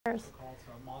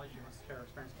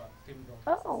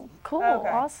Oh, cool, Okay.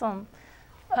 awesome.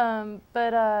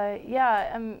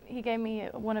 Yeah, he gave me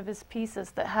one of his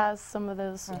pieces that has some of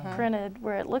those printed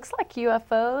where it looks like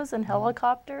UFOs and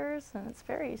helicopters, and it's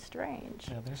very strange.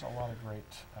 Yeah, there's a lot of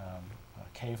great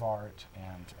cave art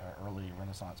and early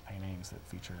Renaissance paintings that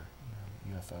feature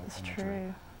UFO It's imagery.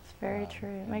 true. It's very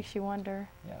true. It makes you wonder.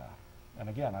 Yeah, and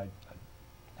again, I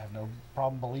have no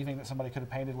problem believing that somebody could have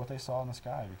painted what they saw in the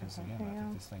sky because, again, I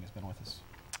think this thing has been with us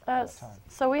all the time.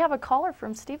 So we have a caller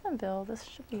from Stephenville. This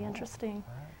should be interesting.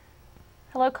 All right.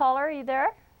 Hello, caller. Are you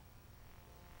there?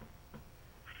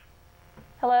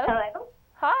 Hello? Hello.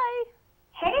 Hi.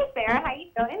 Hey, Sarah. How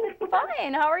you doing?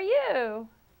 Fine. How are you?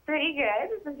 Pretty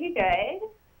good. Pretty good.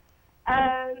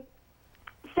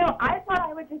 So I thought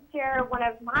I would just share one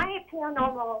of my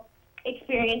paranormal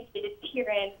experiences here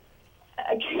in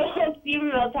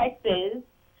Stephenville, Texas.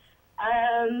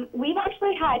 We've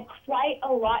actually had quite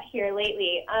a lot here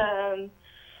lately.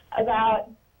 About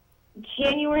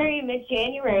January,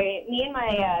 mid-January, me and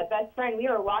my best friend, we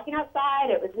were walking outside.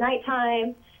 It was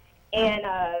nighttime, and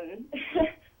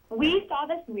we saw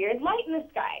this weird light in the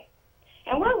sky.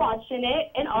 And we're watching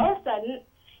it, and all of a sudden,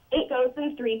 it goes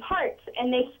in 3 parts,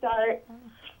 and they start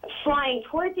flying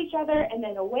towards each other, and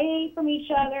then away from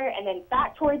each other, and then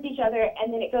back towards each other,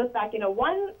 and then it goes back into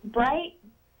one bright,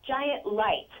 giant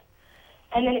light,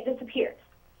 and then it disappears.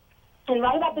 And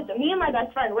right about this, me and my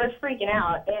best friend, we're freaking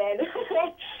out, and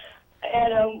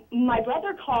my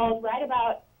brother called right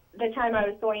about the time I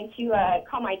was going to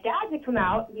call my dad to come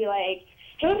out and be like,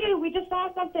 hey, we just saw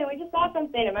something,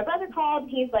 and my brother called,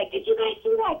 and he's like, did you guys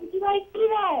see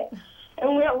that,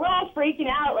 and we're all freaking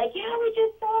out, like, yeah, we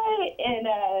just saw it, and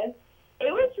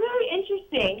it was really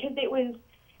interesting, because it was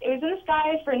in the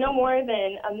sky for no more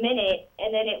than a minute,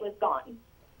 and then it was gone.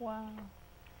 Wow.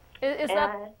 Is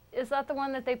that the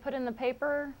one that they put in the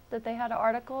paper that they had an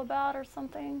article about or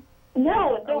something?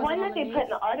 No, the one that they put in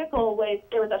the article was,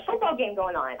 there was a football game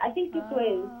going on. I think this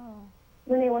was,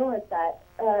 when was that?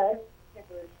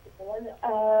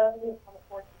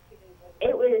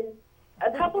 It was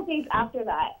a couple days after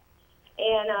that,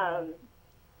 and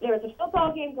there was a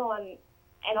football game going,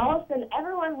 and all of a sudden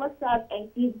everyone looks up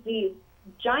and sees these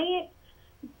giant,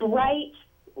 bright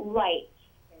lights,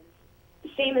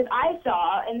 same as I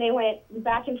saw, and they went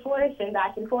back and forth, and then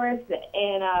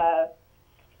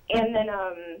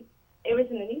it was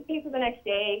in the newspaper the next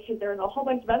day because there was a whole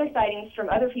bunch of other sightings from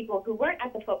other people who weren't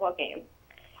at the football game.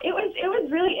 It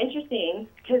was really interesting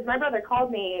because my brother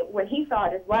called me when he saw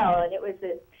it as well, and it was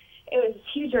a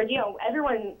huge ordeal.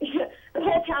 Everyone, the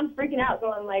whole town's freaking out,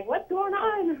 going like, "What's going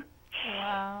on?"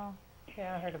 Wow.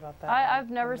 Yeah, I heard about that.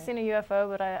 I've never seen a UFO,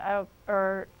 but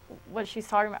or what she's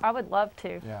talking about, I would love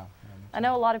to. Yeah. I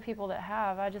know a lot of people that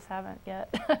have. I just haven't yet.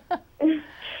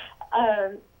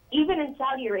 Even in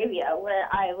Saudi Arabia, where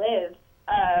I live,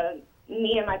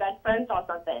 me and my best friend saw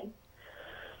something,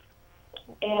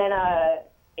 and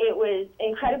it was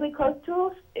incredibly close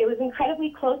to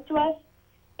us.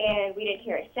 And we didn't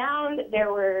hear a sound.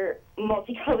 There were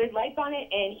multicolored lights on it,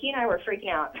 and he and I were freaking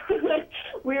out.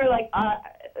 We were like,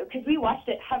 because we watched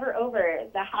it hover over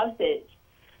the houses.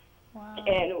 Wow.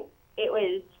 And it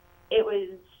was,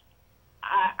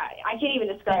 I can't even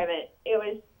describe it. It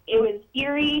was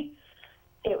eerie.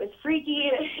 It was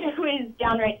freaky. It was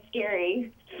downright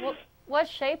scary. What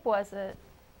shape was it?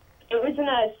 It was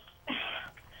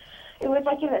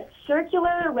like in a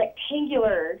circular,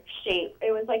 rectangular shape.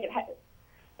 It was like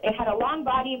it had a long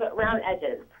body but round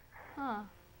edges. Huh.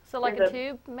 So like a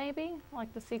tube, maybe?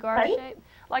 Like the cigar shape?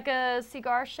 Like a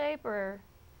cigar shape, or?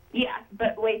 Yeah,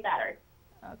 but way fatter.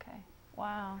 Okay.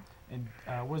 Wow. And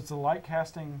was the light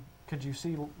casting, could you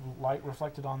see light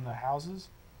reflected on the houses?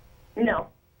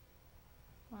 No.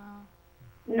 Wow.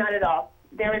 Not at all.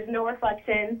 There was no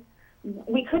reflection.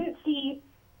 We couldn't see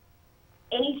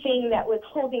anything that was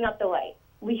holding up the light.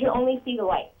 We could only see the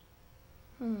light.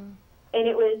 And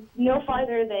it was no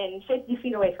farther than 50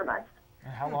 feet away from us.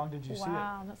 And how long did you see it?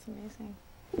 Wow, that's amazing.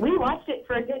 We watched it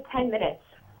for a good 10 minutes.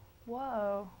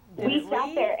 Whoa. We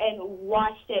sat there and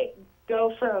watched it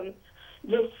go from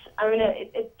this,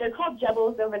 they're called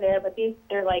jebels over there, but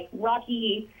they're like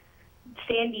rocky,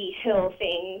 sandy hill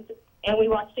things. And we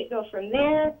watched it go from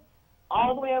there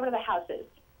all the way over to the houses,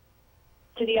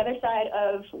 to the other side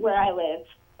of where I live,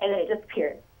 and then it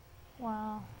disappeared.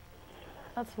 Wow.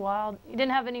 That's wild. You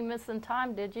didn't have any missing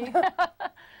time, did you?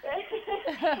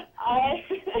 I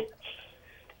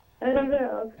don't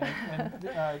know. And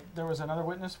there was another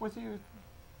witness with you?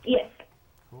 Yes.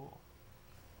 Cool.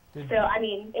 So, I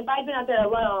mean, if I'd been out there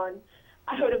alone,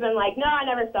 I would have been like, no, I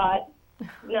never saw it.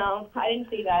 No, I didn't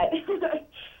see that.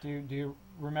 Do you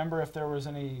remember if there was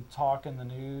any talk in the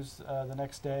news the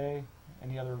next day?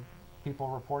 Any other people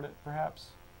report it, perhaps?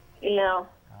 No.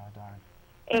 Oh, darn.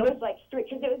 It was like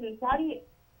because it was in Saudi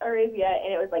Arabia,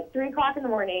 and it was like 3 o'clock in the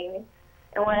morning.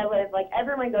 And where I live, like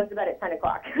everyone goes to bed at 10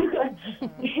 o'clock.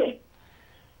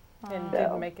 And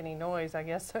didn't make any noise, I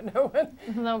guess, so no one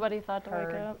Nobody thought to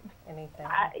wake up. Anything.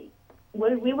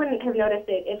 We wouldn't have noticed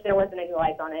it if there wasn't any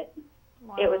lights on it.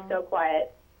 Wow. It was so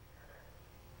quiet.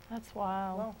 That's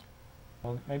wild.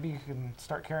 Well, maybe you can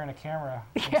start carrying a camera.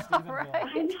 Yeah, right.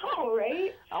 I know,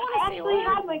 right? I actually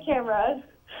have my camera.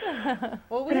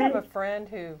 Well, we have a friend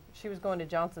who, she was going to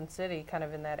Johnson City, kind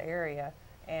of in that area,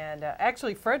 and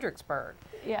actually Fredericksburg.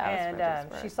 Yeah, and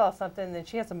Fredericksburg. she saw something, and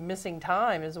she had some missing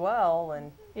time as well.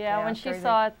 And yeah, when she crazy.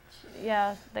 saw it,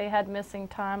 yeah, they had missing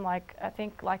time, like I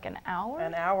think like an hour.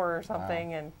 An hour or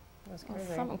something, and it was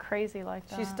crazy. Something crazy like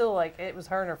that. She's still like, it was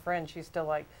her and her friend. She's still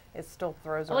like, it still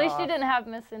throws her At least off. you didn't have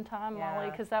missing time, Molly,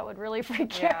 because that would really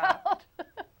freak you Yeah. out.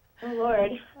 Oh,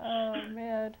 Lord. Oh,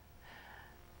 man.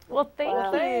 Well, thank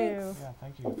you. Thanks. Yeah,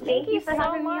 thank you. Thank you for so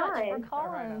having me much on. for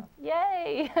calling.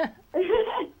 Yay. Watch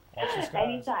the skies.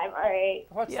 Anytime. All right.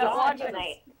 What's Yeah, the watch Good it.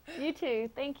 night. You too.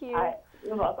 Thank you. All right.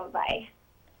 You're welcome. Bye.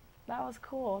 That was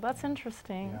cool. That's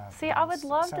interesting. Yeah, See, I would it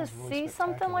love to sounds really see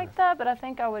something spectacular. like that, but I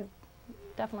think I would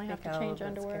definitely have to Think a change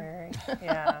little bit underwear. scary.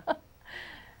 Yeah.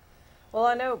 Well,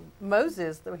 I know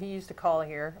Moses, that he used to call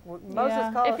here. Moses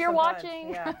Yeah. calls If us you're sometimes.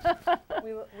 watching. Yeah.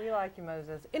 we like you,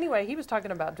 Moses. Anyway, he was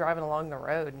talking about driving along the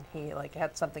road, and he like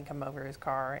had something come over his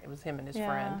car. It was him and his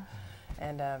friend,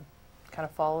 and kind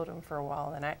of followed him for a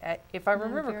while. And if I And then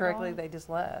remember veered correctly, off. they just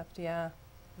left. Yeah.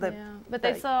 Yeah. But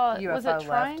they saw, was UFO it left.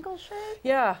 triangle shape?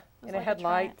 Yeah, was and like it a had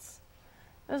lights.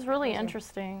 It was really Amazing.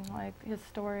 interesting, like his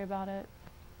story about it.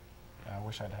 Yeah, I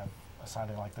wish I'd have a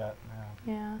sighting like that.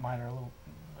 Yeah. Mine are a little,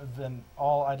 then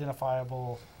all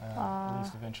identifiable, at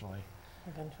least eventually.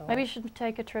 Eventually. Maybe you should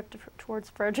take a trip towards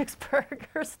Fredericksburg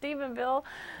or Stephenville.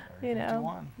 You know,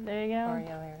 51. there you Oh,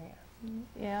 go.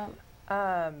 yeah.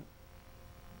 Yeah.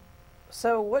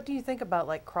 So what do you think about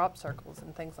like crop circles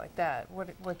and things like that?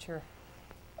 What's your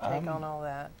take on all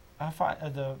that? I find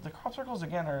the crop circles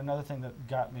again are another thing that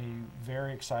got me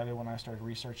very excited when I started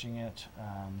researching it.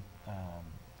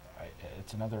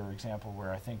 It's another example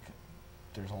where I think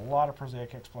there's a lot of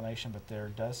prosaic explanation, but there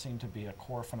does seem to be a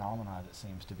core phenomena that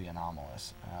seems to be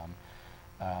anomalous.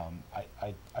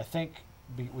 I think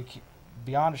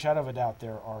beyond a shadow of a doubt,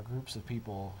 there are groups of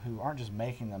people who aren't just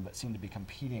making them, but seem to be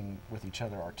competing with each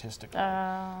other artistically.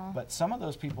 But some of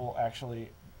those people actually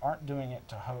aren't doing it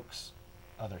to hoax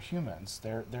other humans.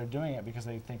 They're doing it because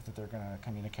they think that they're going to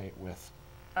communicate with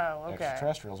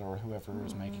extraterrestrials or whoever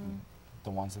is making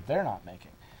the ones that they're not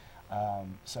making.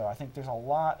 So I think there's a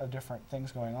lot of different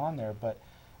things going on there, but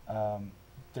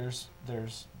there's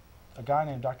a guy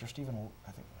named Dr. Stephen,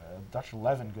 I think Dr.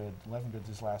 Levengood's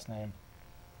his last name,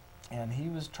 and he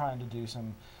was trying to do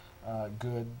some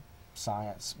good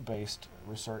science-based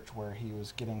research where he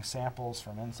was getting samples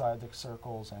from inside the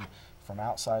circles and from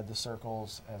outside the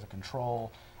circles as a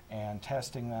control and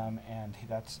testing them, and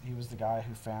he was the guy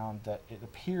who found that it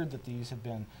appeared that these had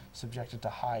been subjected to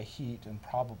high heat and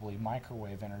probably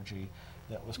microwave energy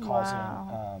that was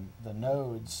causing the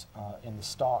nodes in the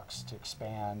stalks to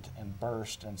expand and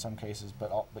burst in some cases,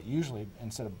 but usually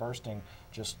instead of bursting,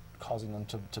 just causing them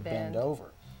to bend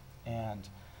over. And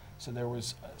so there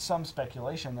was some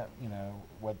speculation that, you know,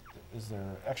 what is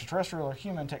there extraterrestrial or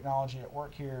human technology at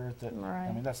work here? That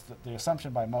I mean, that's the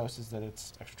assumption by most is that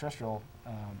it's extraterrestrial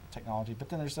technology. But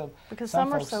then there's because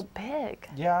some are folks, so big.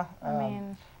 Yeah, I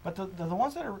mean, but the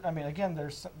ones that are, I mean, again,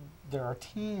 there are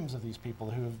teams of these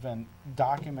people who have been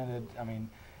documented. I mean,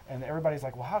 and everybody's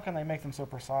like, well, how can they make them so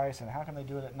precise, and how can they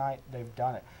do it at night? They've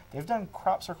done it. They've done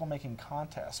crop circle making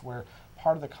contests where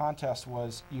part of the contest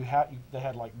was they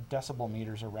had like decibel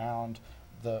meters around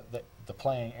the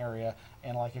playing area,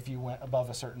 and like if you went above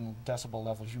a certain decibel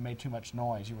level, if you made too much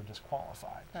noise, you were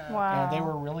disqualified. wow. And they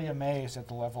were really amazed at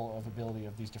the level of ability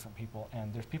of these different people.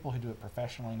 And there's people who do it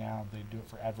professionally now. They do it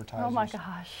for advertisers. Oh my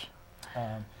gosh.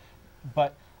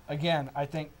 But again, I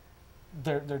think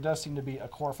there does seem to be a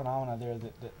core phenomena there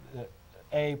that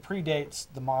predates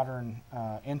the modern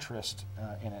interest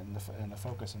in it and the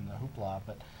focus and the hoopla,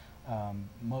 but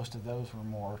most of those were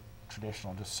more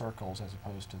traditional, just circles as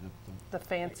opposed to the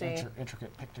fancy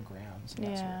intricate pictograms and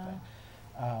that sort of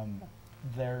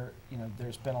thing.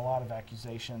 There's been a lot of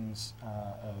accusations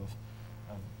of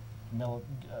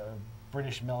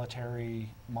British military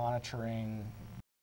monitoring